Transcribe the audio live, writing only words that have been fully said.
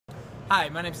Hi,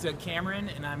 my name is Doug Cameron,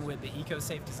 and I'm with the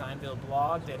EcoSafe Design Build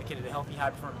blog dedicated to healthy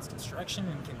high-performance construction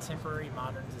and contemporary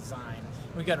modern design.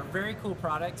 We've got a very cool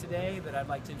product today that I'd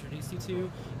like to introduce you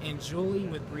to, and Julie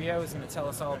with Brio is going to tell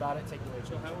us all about it. Take it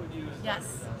away, Julie.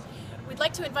 Yes. We'd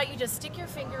like to invite you to stick your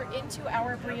finger into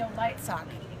our Brio light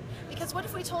socket. Because what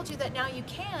if we told you that now you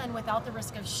can without the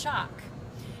risk of shock?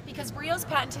 Because Brio's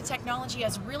patented technology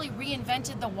has really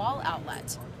reinvented the wall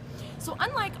outlet. So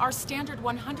unlike our standard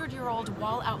 100-year-old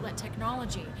wall outlet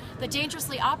technology that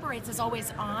dangerously operates as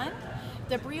always on,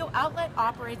 the Brio outlet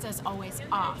operates as always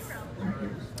off.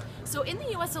 So in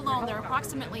the US alone, there are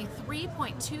approximately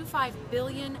 3.25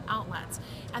 billion outlets,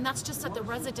 and that's just at the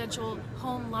residential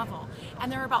home level.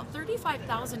 And there are about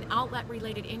 35,000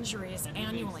 outlet-related injuries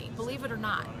annually, believe it or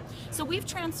not. So we've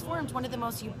transformed one of the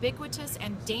most ubiquitous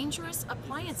and dangerous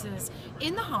appliances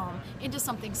in the home into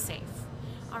something safe.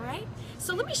 All right,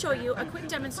 so let me show you a quick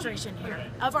demonstration here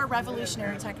of our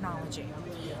revolutionary technology.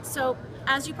 So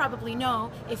as you probably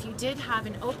know, if you did have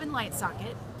an open light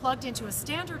socket plugged into a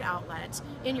standard outlet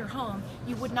in your home,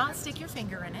 you would not stick your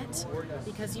finger in it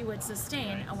because you would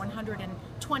sustain a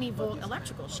 120-volt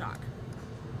electrical shock.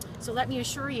 So let me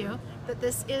assure you that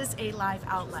this is a live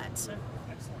outlet.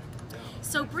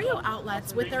 So Brio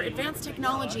outlets, with their advanced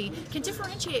technology, can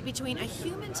differentiate between a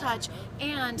human touch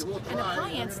and an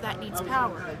appliance that needs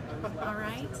power. All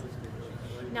right?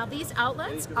 Now these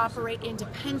outlets operate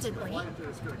independently.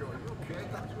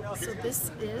 So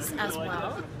this is, as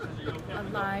well, a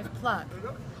live plug.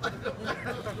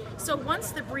 So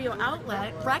once the Brio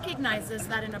outlet recognizes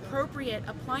that an appropriate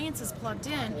appliance is plugged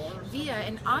in via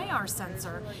an IR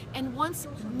sensor, and once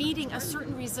meeting a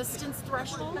certain resistance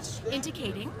threshold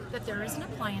indicating that there is an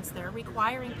appliance there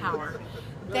requiring power,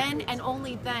 then and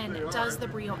only then does the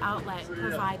Brio outlet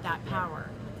provide that power.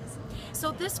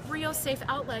 So this Brio Safe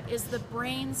outlet is the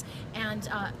brains and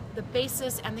the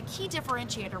basis and the key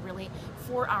differentiator really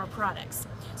for our products.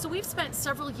 So we've spent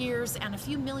several years and a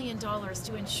few $1 million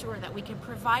to ensure that we can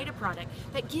provide a product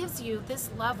that gives you this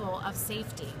level of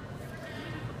safety.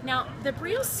 Now, the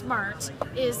Brio Smart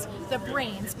is the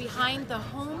brains behind the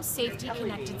home safety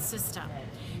connected system.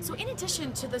 So in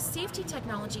addition to the safety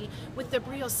technology with the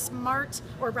Brio Smart,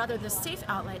 or rather the Safe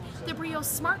outlet, the Brio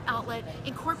Smart outlet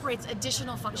incorporates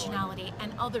additional functionality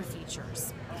and other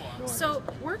features. So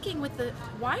working with the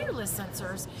wireless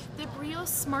sensors, the Brio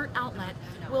Smart outlet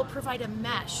will provide a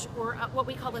mesh, or what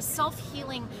we call a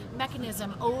self-healing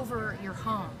mechanism over your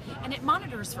home. And it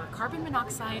monitors for carbon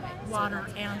monoxide, water,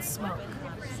 and smoke.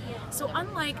 So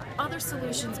unlike other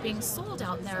solutions being sold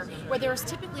out there, where there's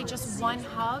typically just one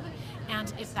hub,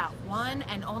 and if that one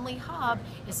and only hub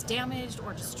is damaged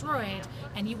or destroyed,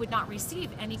 and you would not receive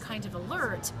any kind of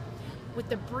alert, with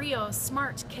the Brio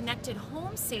Smart connected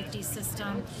home safety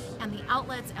system and the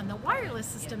outlets and the wireless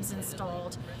systems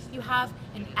installed, you have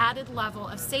an added level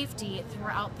of safety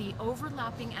throughout the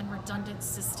overlapping and redundant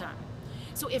system.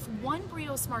 So if one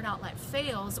Brio Smart outlet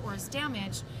fails or is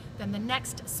damaged, then the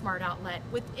next smart outlet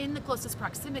within the closest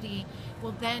proximity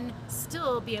will then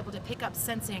still be able to pick up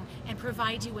sensing and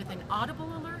provide you with an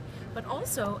audible alert, but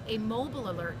also a mobile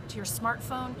alert to your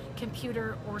smartphone,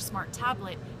 computer, or smart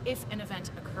tablet if an event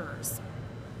occurs.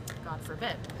 God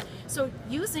forbid. So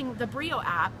using the Brio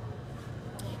app,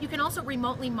 you can also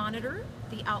remotely monitor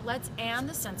the outlets and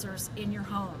the sensors in your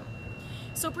home.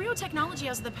 So Brio technology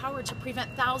has the power to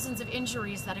prevent thousands of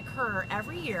injuries that occur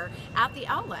every year at the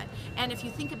outlet. And if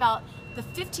you think about the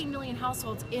 15 million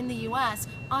households in the US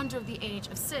under the age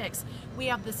of 6, we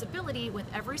have this ability with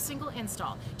every single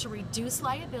install to reduce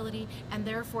liability and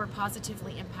therefore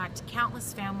positively impact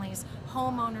countless families,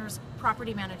 homeowners,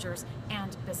 property managers,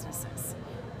 and businesses.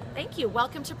 Thank you.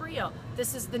 Welcome to Brio.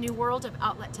 This is the new world of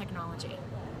outlet technology.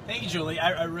 Thank you, Julie.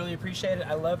 I really appreciate it.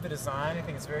 I love the design. I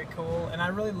think it's very cool. And I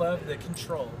really love the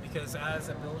control, because as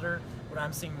a builder, what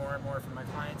I'm seeing more and more from my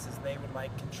clients is they would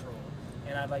like control.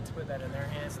 And I'd like to put that in their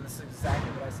hands, and this is exactly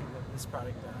what I see that this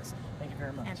product does. Thank you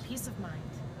very much. And peace of mind.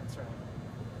 That's right.